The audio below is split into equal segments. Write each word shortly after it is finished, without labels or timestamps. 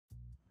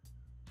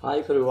Hi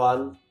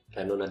everyone,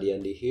 Reno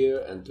Nadiandi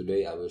here, and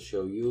today I will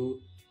show you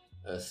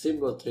a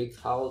simple trick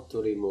how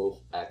to remove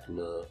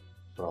acne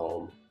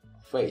from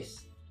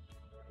face.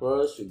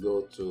 First I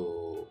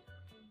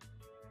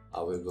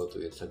will go to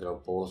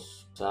Instagram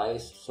post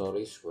size,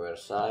 square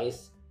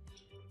size,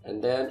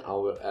 and then I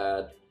will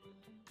add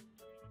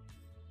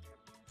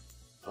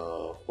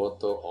a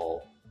photo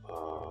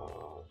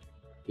of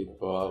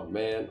people,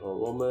 man or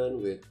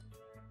woman with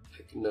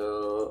acne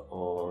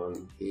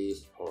on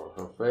his or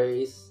her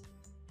face,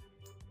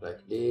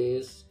 like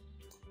this.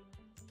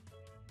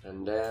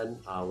 And then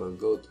I will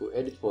go to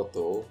edit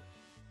photo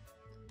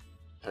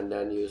and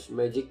then use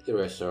magic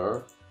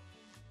eraser,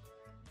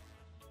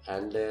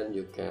 and then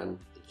you can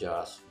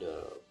adjust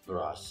the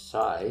brush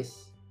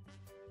size.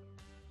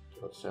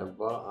 For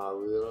example, I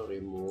will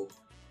remove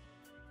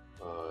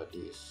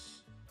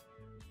this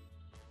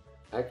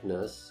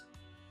acne.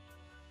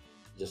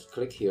 Just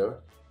click here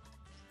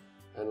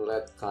and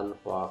let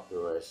Canva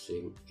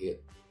erasing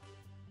it.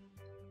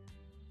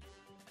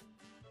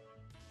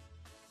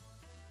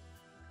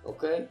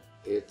 Okay,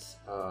 it's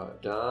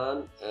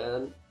done,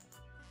 and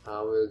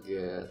I will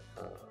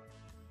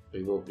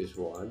remove this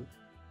one,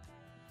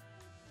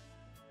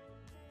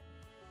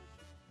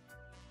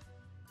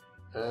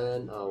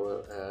 and I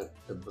will add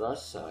the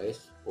brush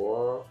size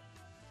for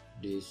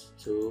these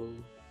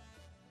two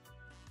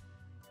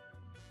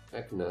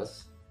acne.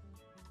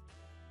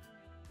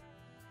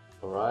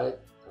 Alright,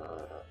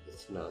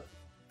 it's not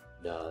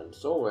done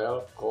so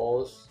well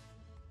because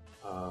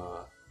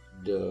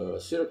the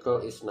circle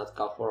is not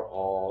cover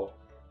all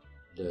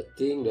the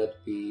thing that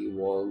we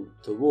want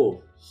to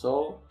move,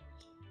 so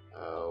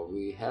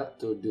we have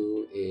to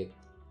do it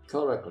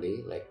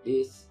correctly like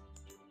this.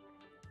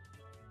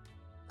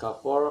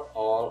 Cover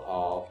all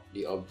of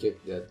the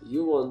object that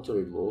you want to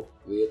remove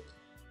with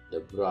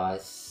the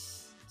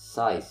brush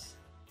size.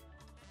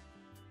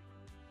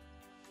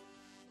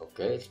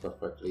 Okay, it's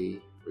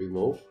perfectly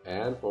removed.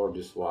 And for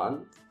this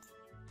one,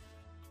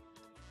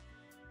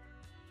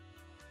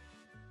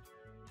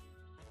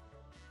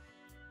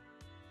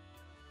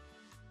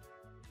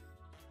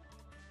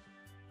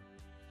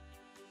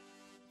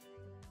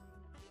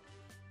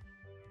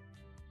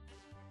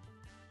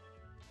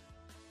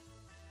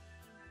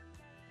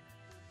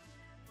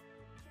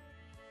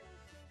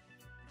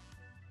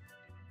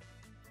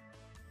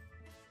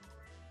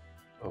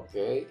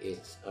 okay,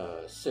 it's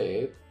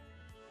saved,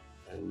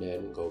 and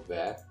then go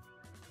back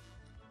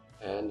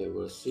and you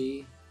will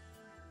see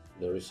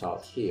the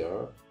result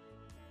here.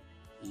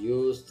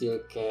 You still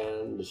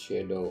can the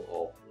shadow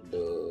of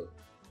the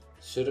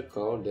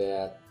circle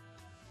that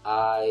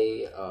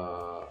I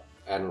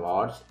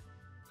enlarged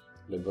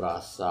the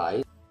brush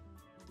size.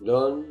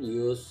 Don't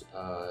use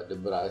the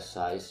brush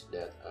size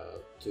that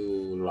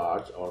too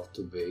large or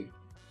too big,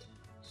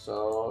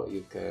 so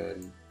you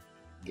can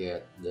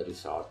get the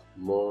result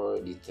more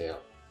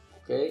detailed.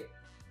 Okay,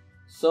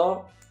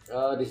 so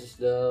this is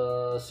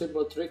the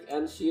simple trick,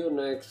 and see you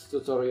next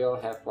tutorial.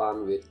 Have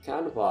fun with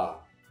Canva.